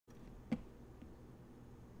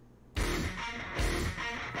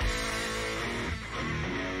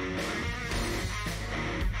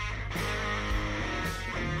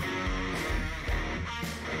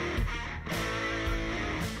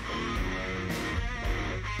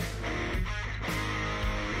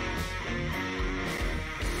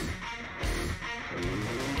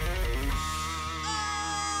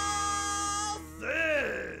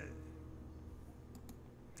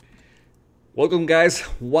Welcome guys,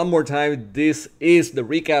 one more time. This is the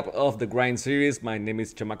recap of the Grind series. My name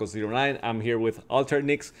is Chamaco09. I'm here with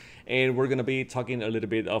Alternix and we're gonna be talking a little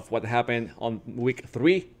bit of what happened on week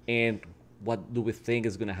 3 and what do we think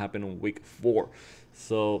is gonna happen on week 4.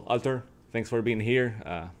 So Alter, thanks for being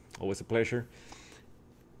here. Always a pleasure.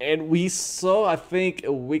 And we saw, I think,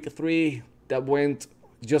 a week 3 that went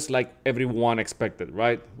just like everyone expected,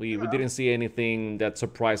 right? We didn't see anything that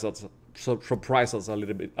surprised us a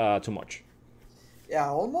little bit too much. Yeah,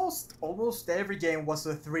 almost every game was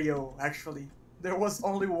a 3-0 actually. There was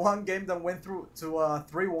only one game that went through to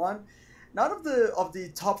 3-1. None of the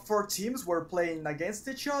top 4 teams were playing against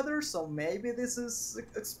each other, so maybe this is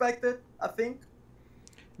expected, I think.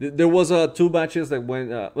 There was two matches that went.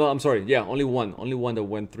 Well, I'm sorry. Yeah, only one that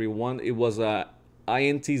went 3-1. It was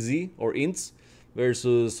INTZ or INTS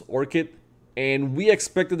versus Orchid, and we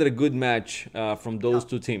expected a good match from those Yeah.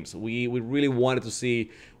 two teams. We really wanted to see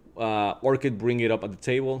Orchid bring it up at the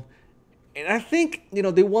table, and I think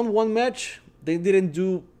they won one match. They didn't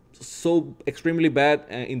do so extremely bad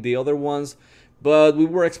in the other ones, but we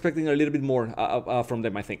were expecting a little bit more from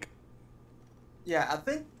them. I think. Yeah,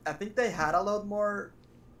 I think they had a lot more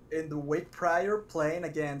in the week prior playing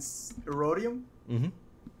against Erodium. Hmm.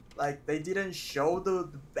 Like they didn't show the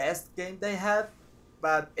best game they had,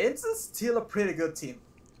 but it's still a pretty good team.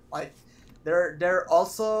 Like they're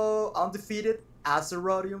also undefeated as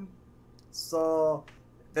Erodium, so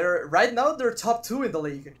they're right now they're top 2 in the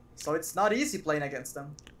league. So it's not easy playing against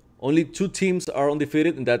them. Only two teams are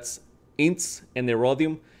undefeated, and that's Ints and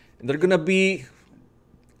Erodium. And they're gonna be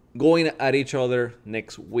going at each other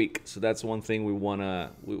next week. So that's one thing we wanna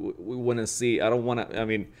see. I don't wanna. I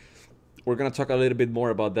mean, we're gonna talk a little bit more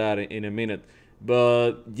about that in a minute.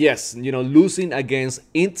 But yes, losing against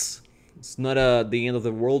Ints, it's not the end of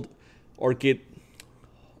the world. Orchid,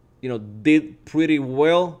 did pretty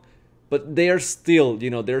well, but they're still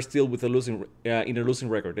with a losing in a losing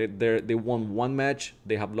record. They won one match,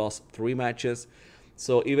 they have lost 3 matches.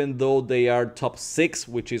 So even though they are top 6,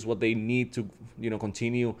 which is what they need to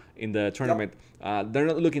continue in the Yep. tournament, they're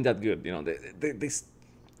not looking that good.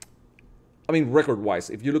 I mean,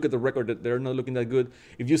 record-wise, if you look at the record, they're not looking that good.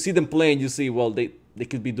 If you see them playing, you see, well, they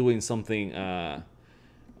could be doing something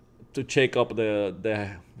to check up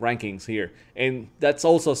the rankings here, and that's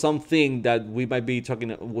also something that we might be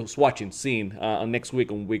seeing next week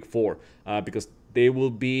on week 4, because they will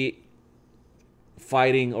be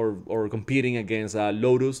fighting or competing against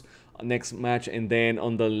Lotus next match, and then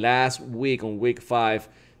on the last week on week 5,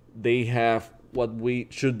 they have what we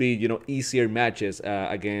should be easier matches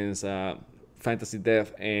against Fantasy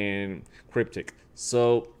Death and Cryptic.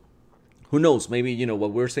 So who knows? Maybe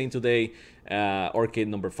what we're saying today, Orchid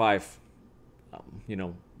number 5,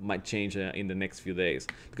 might change in the next few days.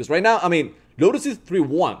 Because right now, I mean, Lotus is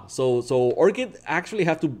 3-1, so Orchid actually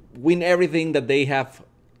have to win everything that they have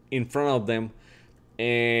in front of them,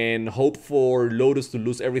 and hope for Lotus to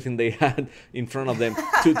lose everything they had in front of them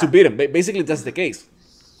to beat them. Basically, that's the case.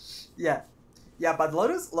 Yeah. Yeah, but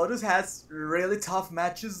Lotus has really tough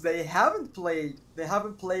matches. They haven't played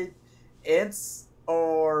Ents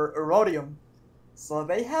or Erodium. So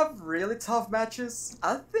they have really tough matches.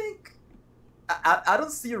 I think I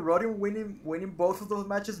don't see Erodium winning both of those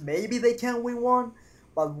matches. Maybe they can win one,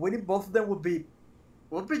 but winning both of them would be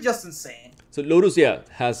just insane. So Lotus, yeah,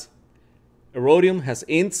 has Erodium, has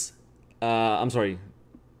Ints. I'm sorry.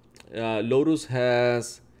 Lotus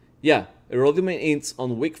has, yeah, Erodium and Ints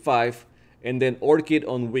on week 5, and then Orchid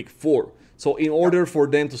on week 4. So in order for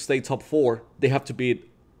them to stay top 4, they have to beat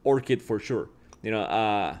Orchid for sure.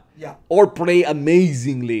 Yeah. Or play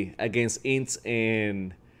amazingly against Ints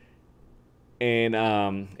and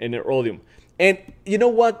Erodium. And you know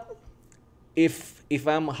what? If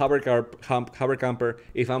I'm Haberkamper,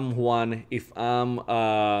 if I'm Juan, if I'm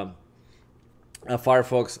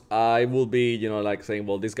Firefox, I will be like saying,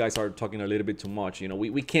 well, these guys are talking a little bit too much.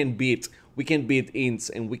 We can beat Ints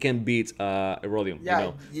and we can beat Erodium.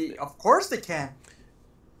 Yeah, of course they can.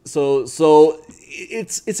 So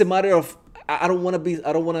it's a matter of, I don't want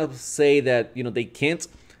to say that they can't.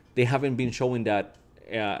 They haven't been showing that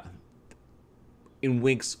in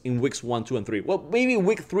weeks 1, 2, and 3. Well, maybe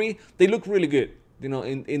week 3 they look really good.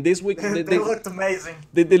 In this week They looked amazing.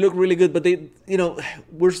 they look really good, but they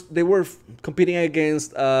were competing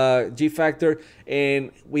against G Factor,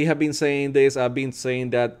 and we have been saying this. I've been saying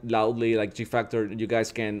that loudly. Like, G Factor, you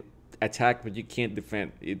guys can attack, but you can't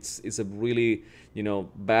defend. It's a really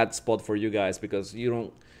bad spot for you guys, because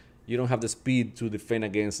you don't have the speed to defend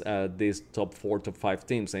against these top 4, top 5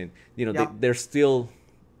 teams, and Yeah. they're still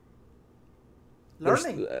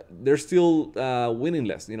Learning. they're still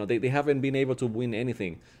winningless. You know, they haven't been able to win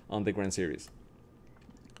anything on the Grand Series.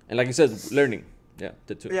 And like you said, learning. Yeah,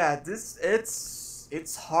 the two. Yeah, this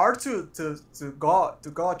it's hard to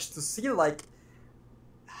gauge to see like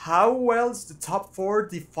how well is the top four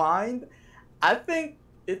defined. I think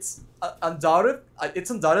it's undoubted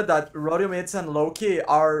that Rodium, Itza, and Loki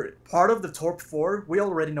are part of the top four. We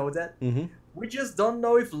already know that. Mm-hmm. We just don't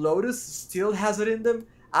know if Lotus still has it in them.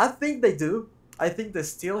 I think they do. I think they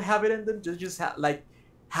still have it in them. Like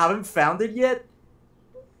haven't found it yet.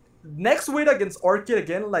 Next week against Orchid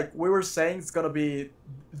again, like we were saying, it's gonna be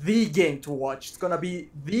the game to watch. It's gonna be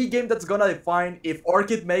the game that's gonna define if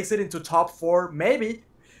Orchid makes it into top four, maybe,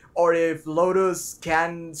 or if Lotus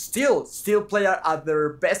can still play at their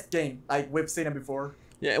best game, like we've seen it before.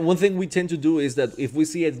 Yeah, and one thing we tend to do is that if we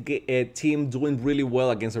see a team doing really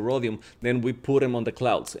well against Erodium, then we put them on the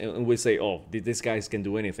clouds and we say, "Oh, these guys can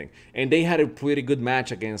do anything." And they had a pretty good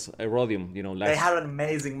match against Erodium, you know. They had an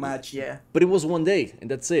amazing match, yeah. But it was one day,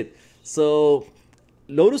 and that's it. So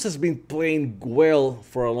Lotus has been playing well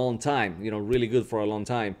for a long time, you know, really good for a long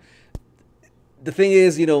time. The thing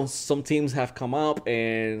is, you know, some teams have come up,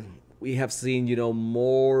 and we have seen, you know,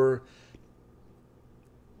 more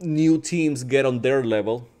new teams get on their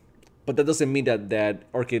level, but that doesn't mean that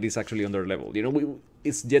Orchid is actually on their level. You know,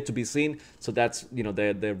 it's yet to be seen. So that's, you know,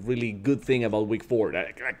 the really good thing about week 4.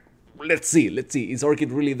 Let's see. Is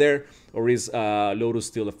Orchid really there, or is Lotus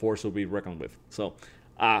still a force to be reckoned with? So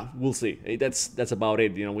we'll see. That's about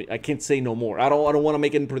it. You know, I can't say no more. I don't want to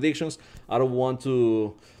make any predictions. I don't want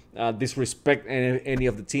to disrespect any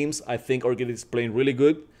of the teams. I think Orchid is playing really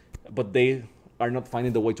good, but they are not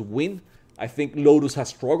finding the way to win. I think Lotus has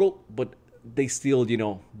struggled, but they still, you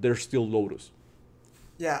know, they're still Lotus.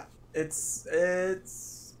 Yeah, it's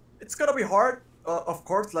gonna be hard, of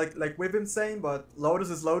course, like we've been saying. But Lotus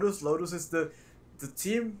is Lotus. Lotus is the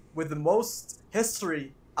team with the most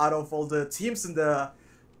history out of all the teams in the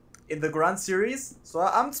Grand Series. So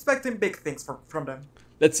I'm expecting big things from them.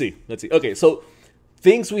 Let's see. Okay, so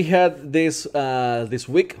things we had this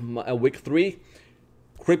week, week 3.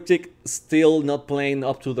 Cryptic still not playing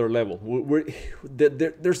up to their level.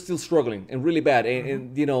 They're still struggling and really bad.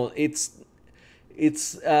 And you know, it's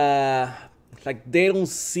like they don't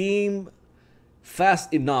seem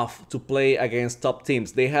fast enough to play against top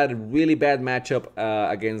teams. They had a really bad matchup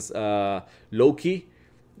against Loki.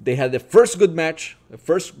 They had the first good match, the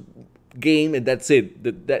first game, and that's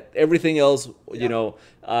it. That everything else, you know,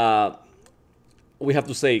 we have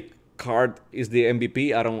to say, Card is the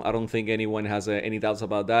MVP. I don't think anyone has any doubts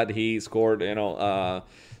about that. He scored, you know,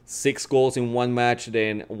 6 goals in one match,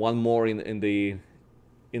 then one more in the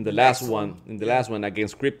last one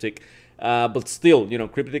against Cryptic. But still, you know,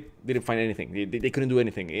 Cryptic didn't find anything. They couldn't do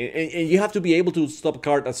anything. And you have to be able to stop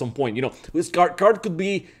Card at some point. You know, this Card could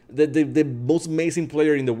be the most amazing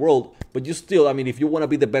player in the world, but you still, I mean, if you want to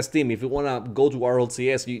be the best team, if you want to go to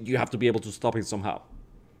RLCS, you have to be able to stop it somehow.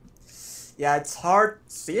 Yeah, it's hard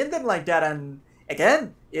seeing them like that, and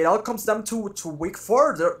again, it all comes down to week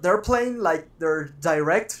 4. They're playing like their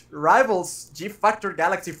direct rivals, G Factor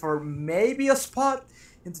Galaxy, for maybe a spot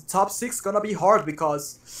in the top 6. Gonna be hard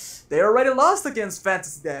because they already lost against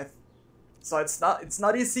Fantasy Death, so it's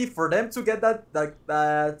not easy for them to get that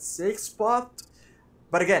 6th spot.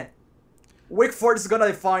 But again, week 4 is gonna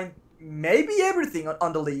define maybe everything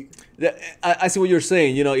on the league. I see what you're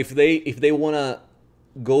saying. You know, if they wanna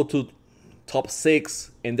go to top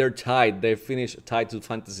 6 and they're tied, they finish tied to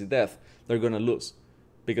Fantasy Death, they're gonna lose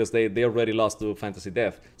because they already lost to Fantasy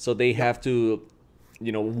Death. So they have to,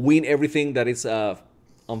 you know, win everything that is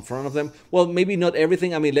in front of them. Well, maybe not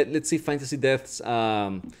everything. I mean, let's see Fantasy Death's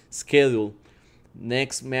schedule.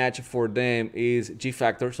 Next match for them is G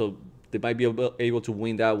Factor, so they might be able to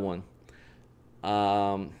win that one.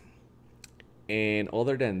 And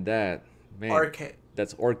other than that, man, Orchid.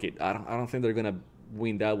 That's Orchid. I don't think they're gonna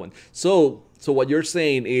win that one. So what you're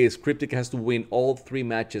saying is Cryptic has to win all 3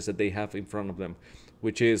 matches that they have in front of them,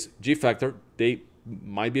 which is G Factor. They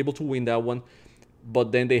might be able to win that one,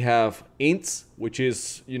 but then they have Ints, which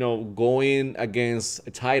is, you know, going against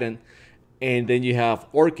a Titan, and then you have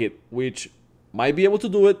Orchid, which might be able to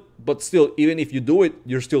do it, but still, even if you do it,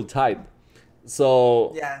 you're still tied.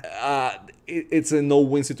 So yeah, it's a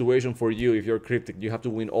no-win situation for you if you're Cryptic. You have to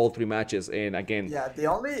win all 3 matches, and again, yeah,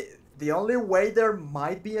 the only way there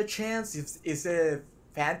might be a chance is if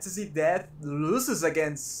Fantasy Death loses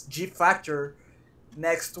against G Factor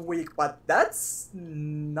next week, but that's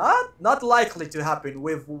not likely to happen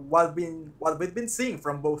with what we've been seeing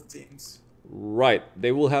from both teams. Right,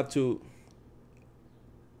 they will have to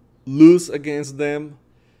lose against them,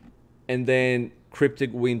 and then Cryptic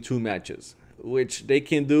win 2 matches. which they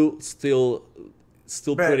can do, still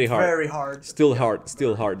pretty hard. Very hard. Still hard.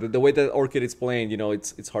 Still hard. The way that Orchid is playing,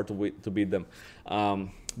 it's hard to beat them.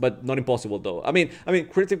 But not impossible though. I mean,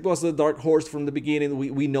 Cryptic was the dark horse from the beginning.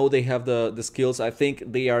 We know they have the skills. I think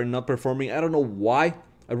they are not performing. I don't know why.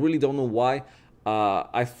 I really don't know why.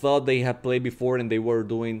 I thought they had played before and they were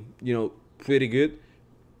doing, pretty good.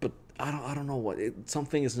 But I don't know what.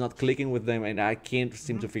 Something is not clicking with them, and I can't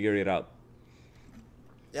seem to figure it out.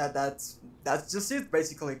 Yeah, that's just it.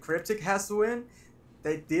 Basically, Cryptic has to win.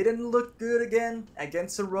 They didn't look good again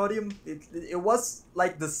against Erodium. It was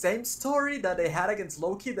like the same story that they had against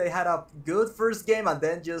Loki. They had a good first game and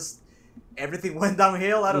then just everything went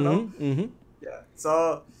downhill. I don't know. Mm-hmm. Yeah.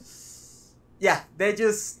 So, yeah, they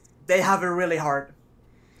have it really hard.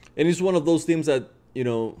 And it's one of those teams that,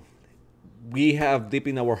 we have deep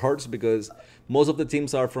in our hearts because most of the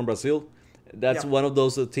teams are from Brazil. That's one of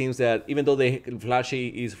those teams that, even though Flashy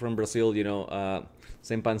is from Brazil,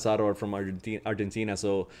 Sem Panzaro are from Argentina,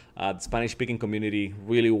 so the Spanish-speaking community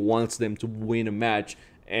really wants them to win a match,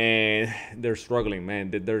 and they're struggling, man.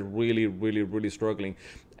 They're really, really, really struggling.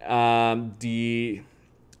 The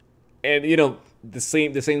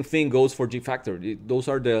same thing goes for G Factor. Those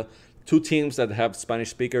are the two teams that have Spanish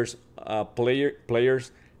speakers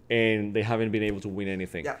players, and they haven't been able to win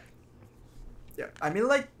anything. Yeah. I mean,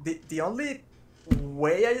 like the only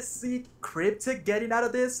way I see Cryptic getting out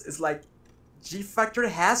of this is like G Factor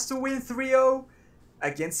has to win 3-0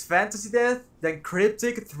 against Fantasy Death, then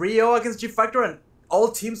Cryptic 3-0 against G Factor, and all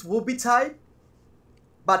teams will be tied.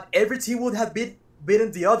 But every team would have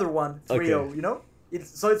beaten the other one 3-0, okay.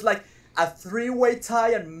 So it's like a three-way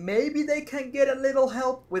tie, and maybe they can get a little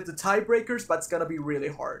help with the tiebreakers, but it's going to be really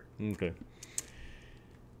hard. Okay.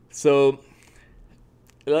 So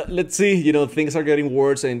let's see, things are getting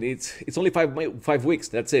worse, and it's only 5 weeks.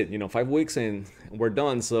 That's it, 5 weeks and we're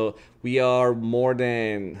done. So we are more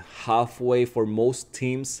than halfway for most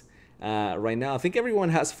teams right now. I think everyone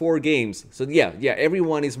has 4 games. So yeah,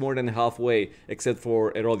 everyone is more than halfway except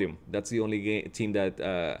for Erodium. That's the only team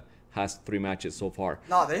that has 3 matches so far.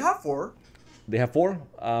 No, they have 4. They have 4?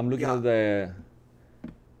 I'm looking at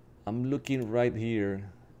I'm looking right here.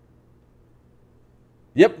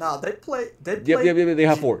 Yep. No, they play. Yep. They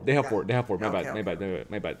have 4. They have 4. My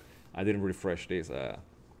bad. I didn't refresh this. The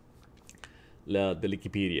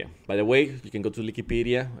Wikipedia. By the way, you can go to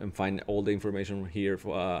Wikipedia and find all the information here,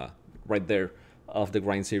 right there, of the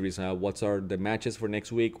grind series. What are the matches for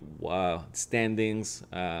next week? Standings.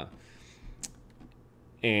 And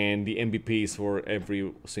the MVPs for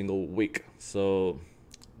every single week. So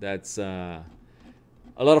that's a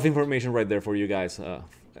lot of information right there for you guys.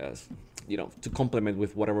 To complement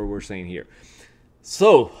with whatever we're saying here.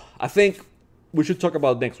 So I think we should talk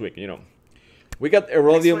about next week. We got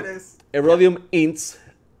Erodium Ints.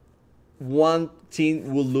 One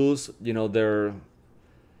team will lose, their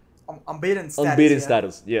unbeaten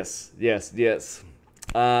status. Yes.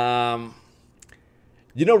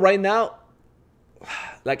 Right now,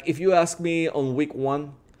 like if you ask me on week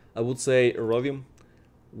 1, I would say Erodium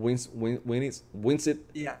wins it.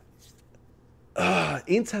 Yeah.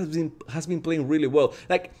 Ints has been playing really well.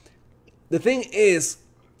 Like, the thing is,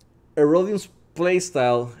 Erodium's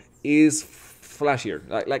playstyle is flashier.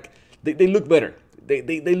 Like they look better.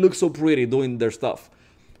 They look so pretty doing their stuff.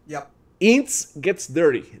 Yep. Ints gets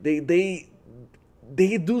dirty. They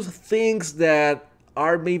do things that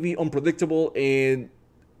are maybe unpredictable, and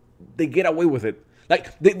they get away with it.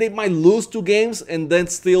 Like they might lose 2 games and then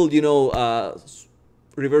still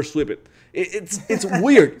reverse sweep it. It's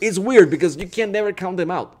weird. It's weird because you can never count them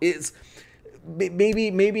out. It's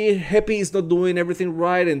maybe Happy is not doing everything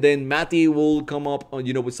right, and then Matty will come up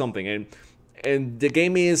with something, and the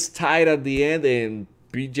game is tied at the end, and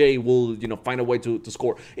BJ will find a way to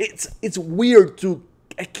score. It's weird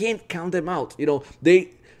I can't count them out.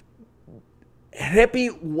 Happy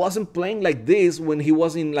wasn't playing like this when he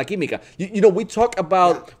was in La Química. We talked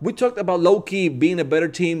about Loki being a better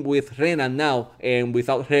team with Rena now and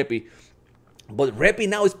without Happy. But Repi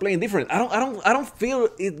now is playing different. I don't feel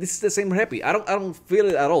this is the same Repi. I don't feel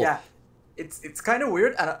it at all. Yeah, it's kind of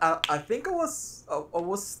weird, and I think I was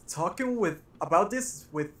talking about this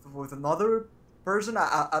with another person.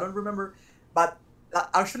 I don't remember, but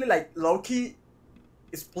actually, like, Loki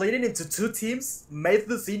is splitting into 2 teams made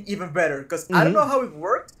the scene even better, because I don't know how it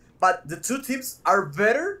worked, but the 2 teams are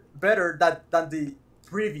better than the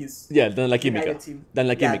previous than La Química team. Than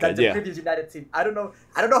the previous United team. I don't know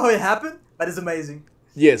how it happened, but it's amazing.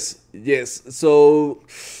 Yes. So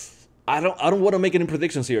I don't want to make any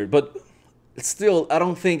predictions here, but still, I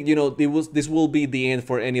don't think this will be the end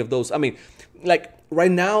for any of those. I mean, like,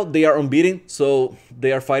 right now they are unbeaten, so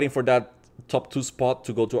they are fighting for that top two spot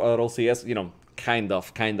to go to RLCS. Kind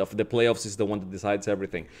of. The playoffs is the one that decides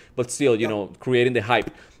everything. But still, creating the hype.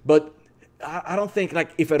 But I don't think like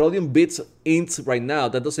if Herodium beats Int right now,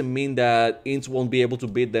 that doesn't mean that Int won't be able to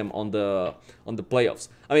beat them on the playoffs.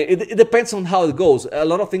 I mean, it depends on how it goes. A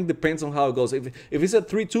lot of things depends on how it goes. If it's a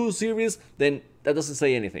 3-2 series, then that doesn't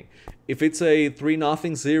say anything. If it's a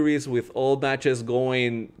 3-0 series with all matches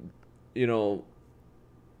going,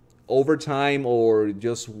 overtime or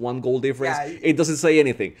just one goal difference, it doesn't say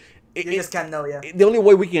anything. You just can't know, yeah. The only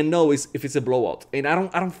way we can know is if it's a blowout, and I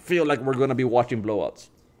don't feel like we're gonna be watching blowouts.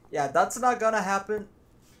 Yeah, that's not gonna happen.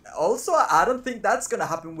 Also, I don't think that's gonna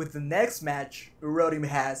happen with the next match Rodium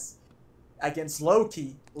has against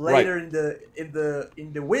Loki later in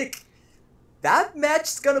the week. That match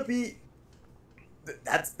is gonna be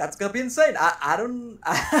that's gonna be insane. I don't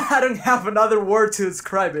I don't have another word to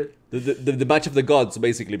describe it. The match of the gods,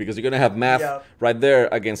 basically, because you're gonna have Math right there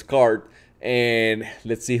against Card, and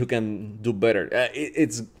let's see who can do better.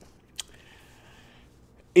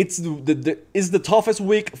 It's the toughest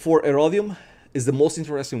week for Herodium. It's the most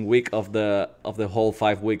interesting week of the whole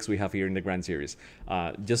 5 weeks we have here in the Grand Series.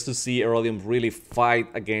 Just to see Herodium really fight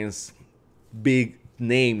against big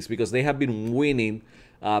names, because they have been winning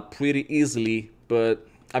pretty easily. But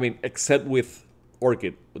I mean, except with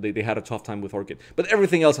Orchid, they had a tough time with Orchid. But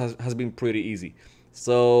everything else has been pretty easy.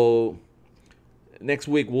 So next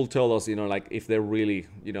week will tell us, like if they're really,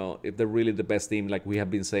 if they're really the best team, like we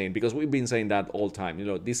have been saying, because we've been saying that all the time.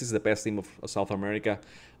 This is the best team of South America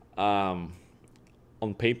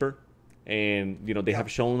on paper, and they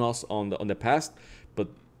have shown us on the past, but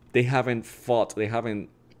they haven't fought, they haven't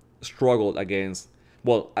struggled against.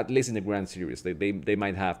 Well, at least in the Grand Series, they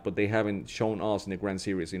might have, but they haven't shown us in the Grand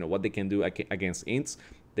Series, what they can do against Ints.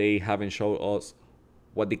 They haven't shown us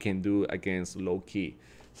what they can do against Low Key.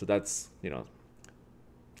 So that's,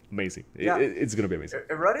 amazing. Yeah. It's gonna be amazing.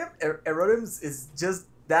 Herodium is just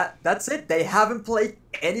that. That's it. They haven't played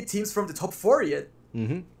any teams from the top 4 yet.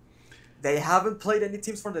 Mm-hmm. They haven't played any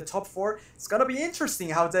teams from the top 4. It's gonna be interesting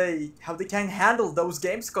how they can handle those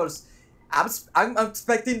games, because I'm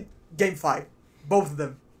expecting Game 5, both of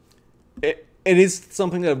them. It is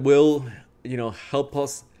something that will help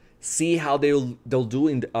us see how they'll do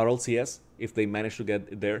in the RLCS if they manage to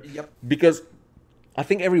get there. Yep. Because I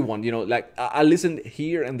think everyone, like I listened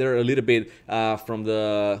here and there a little bit from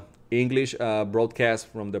the English broadcast,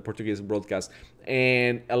 from the Portuguese broadcast,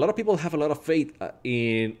 and a lot of people have a lot of faith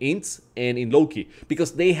in Ints and in Loki,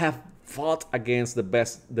 because they have fought against the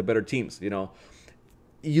better teams.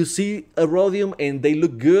 You see Herodium and they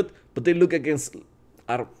look good, but they look against,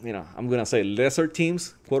 I'm gonna say lesser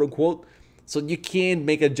teams, quote unquote. So you can't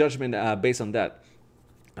make a judgment based on that.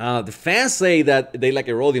 The fans say that they like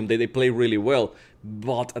Herodium, they play really well.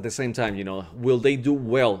 But at the same time, will they do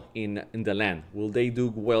well in the LAN? Will they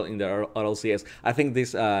do well in the RLCS? I think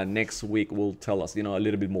this next week will tell us, a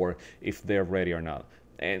little bit more if they're ready or not.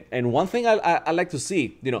 And one thing I like to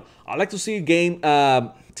see, I like to see game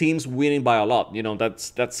teams winning by a lot.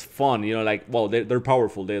 That's fun. Like, well, they're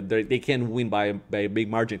powerful. They can win by a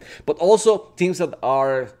big margin. But also teams that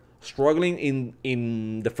are struggling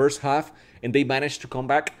in the first half and they manage to come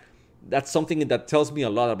back. That's something that tells me a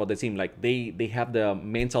lot about the team. Like they have the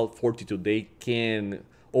mental fortitude. They can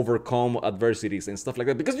overcome adversities and stuff like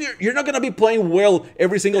that, because you're not gonna be playing well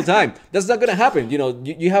every single time. That's not gonna happen.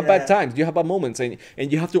 You have bad times, you have bad moments, and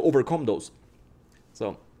you have to overcome those.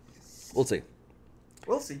 So we'll see.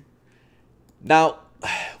 Now,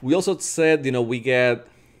 we also said we get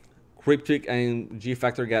Cryptic and G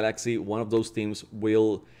Factor Galaxy. One of those teams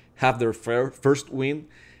will have their first win.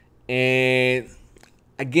 And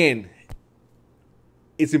again,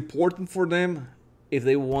 it's important for them if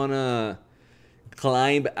they want to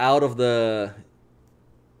climb out of the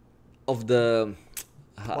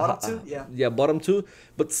bottom 2, bottom 2.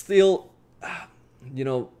 But still, I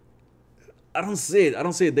don't see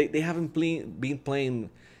it. They haven't been playing,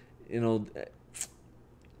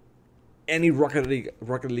 any Rocket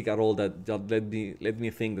League at all that let me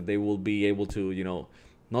think that they will be able to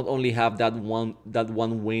not only have that one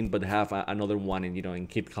win, but have another one, and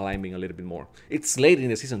keep climbing a little bit more. It's late in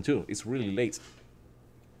the season too. It's really late.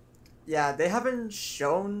 Yeah, they haven't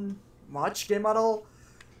shown much game at all.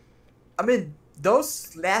 I mean,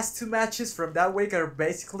 those last 2 matches from that week are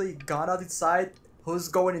basically gonna decide who's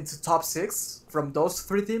going into top 6 from those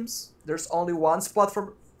 3 teams. There's only one spot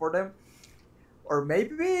for them, or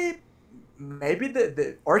maybe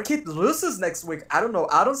the Orchid loses next week. I don't know.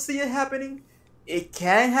 I don't see it happening. It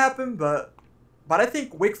can happen, but I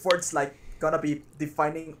think week 4 is like gonna be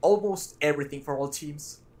defining almost everything for all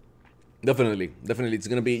teams. Definitely, definitely, it's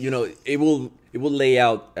gonna be. It will lay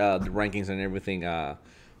out the rankings and everything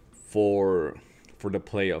for the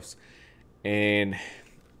playoffs, and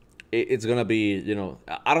it's gonna be.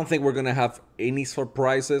 I don't think we're gonna have any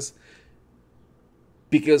surprises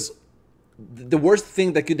because the worst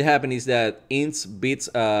thing that could happen is that Ints beats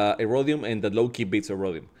Erodium and that Loki beats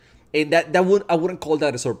Erodium, and I wouldn't call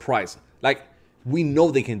that a surprise. Like we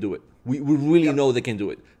know they can do it. We really know they can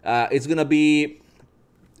do it. It's gonna be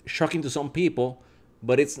shocking to some people,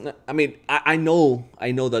 but it's not. I mean, I know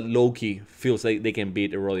that Loki feels like they can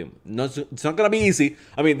beat Erodium. It's not gonna be easy.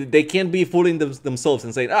 I mean, they can't be fooling themselves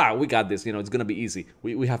and saying, we got this. It's gonna be easy.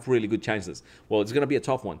 We have really good chances. Well, it's gonna be a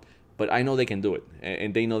tough one, but I know they can do it,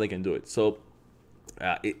 and they know they can do it. So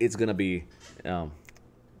it's gonna be.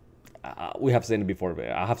 We have seen it before.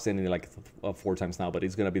 I have seen it like 4 times now, but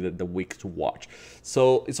it's gonna be the week to watch.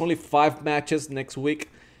 So it's only 5 matches next week.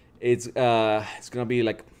 It's gonna be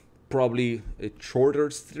like probably a shorter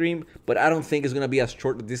stream, but I don't think it's gonna be as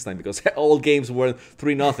short this time because all games were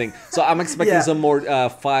 3-0. So I'm expecting some more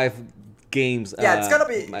 5 games. It's gonna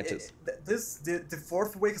be matches. The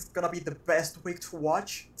 4th week is gonna be the best week to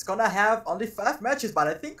watch. It's gonna have only 5 matches, but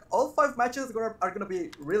I think all 5 matches are gonna be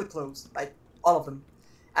really close, like all of them.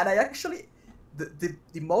 And I actually,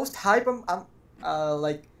 the most hype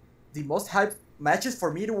like the most hype matches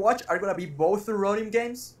for me to watch are gonna be both the Rhodium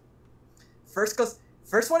games. First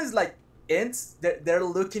one is like Ints. They're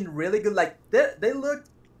looking really good. Like they looked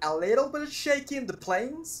a little bit shaky in the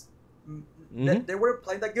planes. They weren't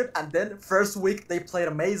playing that good. And then first week they played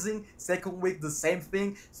amazing. Second week the same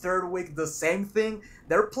thing. Third week the same thing.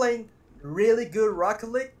 They're playing really good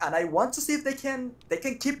Rocket League, and I want to see if they can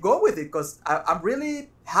keep going with it because I'm really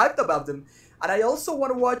hyped about them. And I also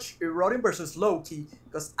want to watch Erodium versus Loki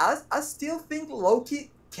because I still think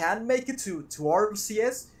Loki can make it to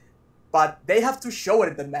RLCS, but they have to show it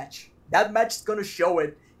in the match. That match is gonna show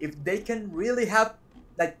it if they can really have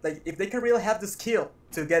if they can really have the skill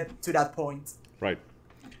to get to that point. Right.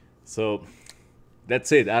 So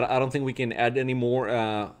that's it. I don't think we can add any more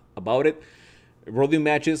about it. Rhodium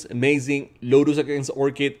matches, amazing. Lotus against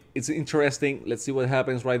Orchid, it's interesting. Let's see what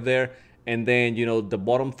happens right there. And then, the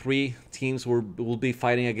bottom 3 teams will be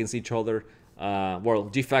fighting against each other. Well,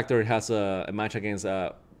 G Factor has a match against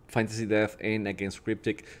Fantasy Death and against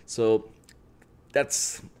Cryptic. So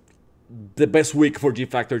that's the best week for G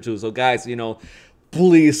Factor too. So guys,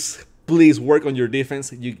 please work on your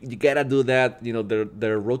defense. You gotta do that.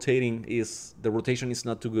 The rotation is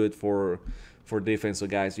not too good for defense. So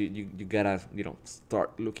guys, you gotta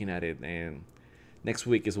start looking at it. And next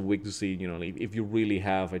week is a week to see if you really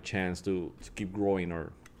have a chance to keep growing,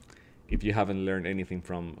 or if you haven't learned anything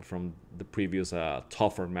from the previous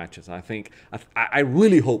tougher matches. I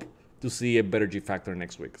really hope to see a better G Factor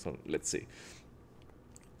next week. So let's see.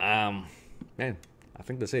 Man, I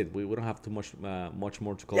think that's it. We don't have too much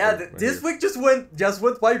more to cover. Yeah, this week just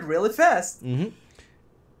went by really fast.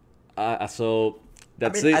 So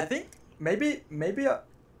that's it. I think maybe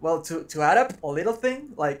to add up a little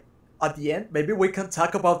thing, like at the end, maybe we can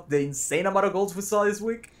talk about the insane amount of goals we saw this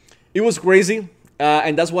week. It was crazy,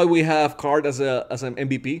 and that's why we have Card as an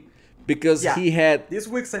MVP, because he had this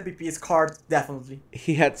week's MVP is Card, definitely.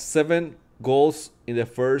 He had 7 goals in the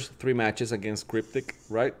first 3 matches against Cryptic,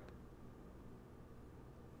 right?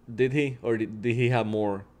 Did he, or did he have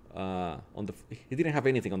more on the? He didn't have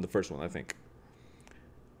anything on the first one, I think.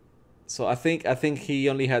 So I think he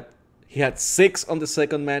only had 6 on the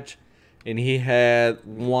second match, and he had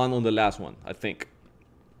 1 on the last one, I think.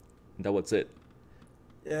 That was it.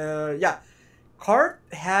 Yeah. Card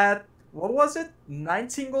had, what was it?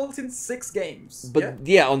 19 goals in 6 games. But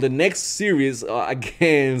yeah, on the next series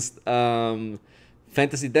against Fantasy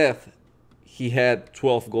Death, he had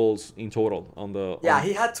 12 goals in total on the.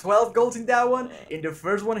 He had 12 goals in that one. In the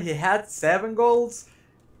first one, he had 7 goals.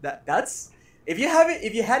 That's. If you had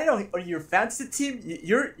it on your fantasy team,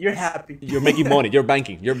 you're happy. You're making money. You're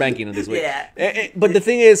banking on this week. Yeah. But the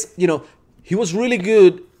thing is, he was really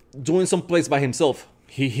good doing some plays by himself.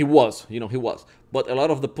 He was. But a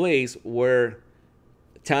lot of the plays were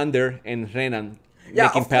Tander and Renan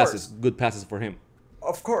making passes, good passes for him.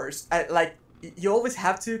 Of course. You always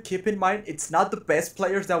have to keep in mind, it's not the best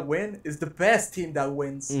players that win, it's the best team that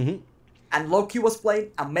wins. And Loki was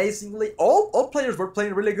playing amazingly. All players were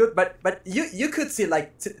playing really good, but you could see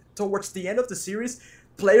towards the end of the series,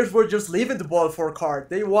 players were just leaving the ball for Card.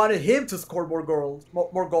 They wanted him to score more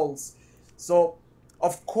goals. So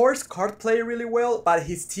Of course, Card played really well, but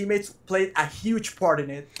his teammates played a huge part in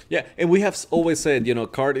it. Yeah, and we have always said,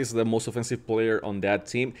 Card is the most offensive player on that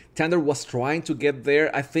team. Tanner was trying to get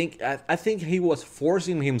there. I think he was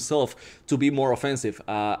forcing himself to be more offensive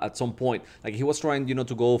at some point. Like he was trying,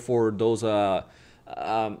 to go for those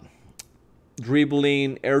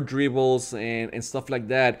dribbling, air dribbles, and stuff like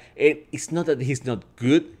that. It's not that he's not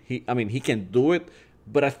good. He can do it,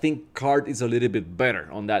 but I think Card is a little bit better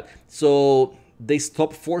on that. So they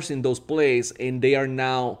stopped forcing those plays, and they are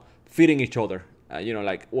now feeding each other.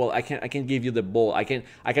 Like, well, I can give you the ball. I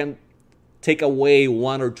can take away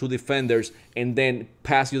one or two defenders and then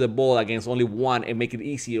pass you the ball against only one and make it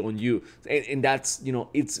easy on you. And that's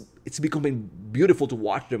it's becoming beautiful to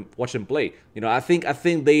watch them play. I think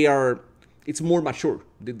they are. It's more mature.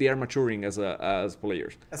 They are maturing as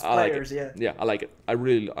players. As I like players, it. yeah. Yeah, I like it. I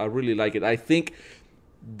really like it. I think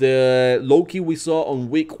the Loki we saw on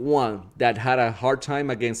week 1 that had a hard time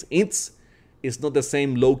against Ints is not the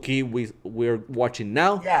same Loki we're watching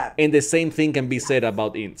now. Yeah. And the same thing can be said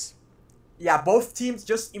about Ints. Yeah, both teams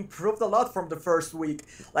just improved a lot from the first week.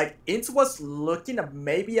 Like Ints was looking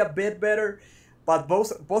maybe a bit better, but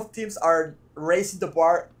both teams are raising the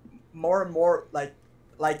bar more and more. Like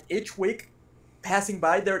each week passing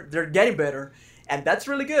by, they're getting better, and that's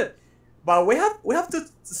really good. But we have to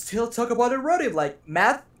still talk about Erodium. Like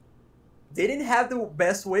Matt didn't have the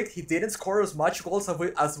best week. He didn't score as much goals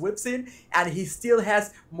as we've seen, and he still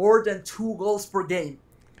has more than 2 goals per game.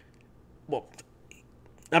 Well,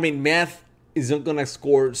 Math is not gonna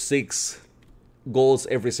score 6 goals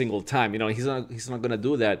every single time. He's not gonna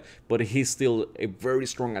do that. But he's still a very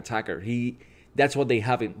strong attacker. That's what they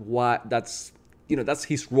have in what that's. That's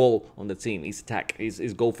his role on the team. His attack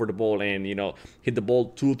is go for the ball and hit the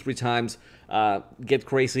ball 2-3 times, get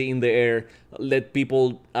crazy in the air, let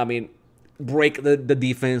people break the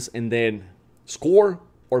defense, and then score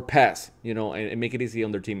or pass, and make it easy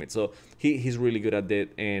on their teammates. So he's really good at that,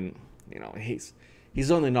 and he's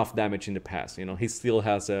done enough damage in the past. He still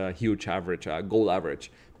has a huge average, goal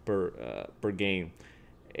average per game.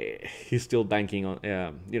 He's still banking on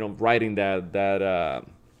riding that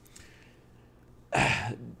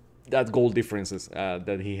goal differences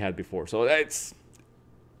that he had before. So it's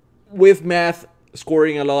with Math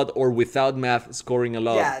scoring a lot or without Math scoring a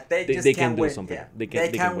lot. Yeah, they can do win. something. Yeah. They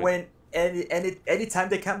can win any time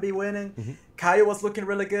they can be winning. Mm-hmm. Kaio was looking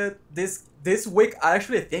really good this week. I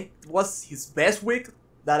actually think was his best week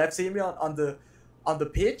that I've seen him on the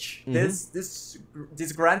pitch. Mm-hmm.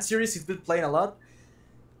 This Grand Series, he's been playing a lot.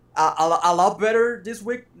 A lot better this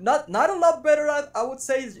week. Not a lot better. I would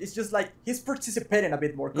say it's just like he's participating a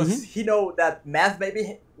bit more because he know that Math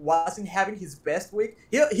maybe wasn't having his best week.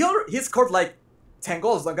 He scored like 10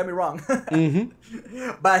 goals. Don't get me wrong.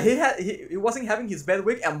 But he wasn't having his best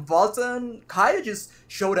week, and Vault and Kaya just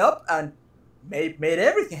showed up and made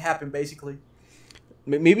everything happen basically.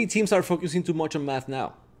 Maybe teams are focusing too much on Math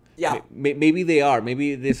now. Yeah. Maybe they are.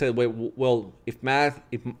 Maybe they said, well, if Math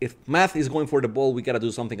is going for the ball, we gotta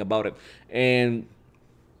do something about it. And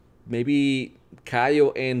maybe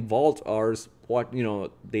Kaio and Vault are what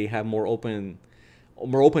they have more openings,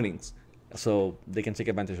 so they can take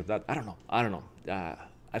advantage of that. I don't know.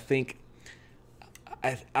 I think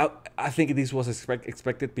this was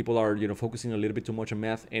expected. People are focusing a little bit too much on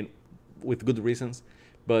Math, and with good reasons,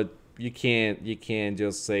 but. You can't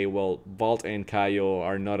just say, well, Vault and Kaio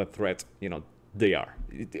are not a threat. They are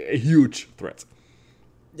a huge threat.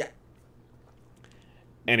 Yeah.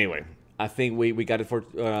 Anyway, I think we got it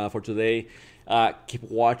for today. Keep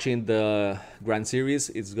watching the Grand Series.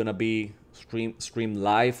 It's gonna be streamed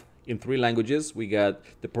live in 3 languages. We got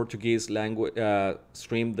the Portuguese language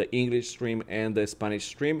stream, the English stream, and the Spanish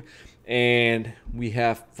stream. And we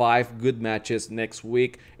have 5 good matches next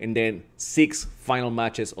week, and then 6 final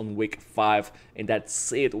matches on week 5, and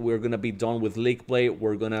that's it. We're gonna be done with league play.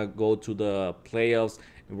 We're gonna go to the playoffs,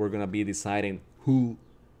 and we're gonna be deciding who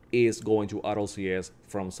is going to RLCS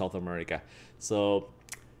from South America. So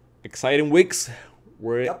exciting weeks.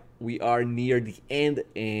 We are near the end,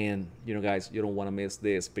 and guys, you don't want to miss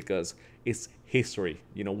this because it's history.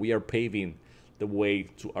 We are paving the way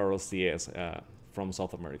to RLCS from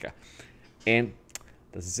South America, and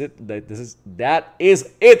this is it. That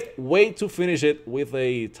is it. Way to finish it with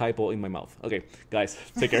a typo in my mouth. Okay, guys,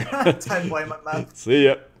 take care. Typo in my mouth. See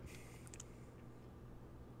ya.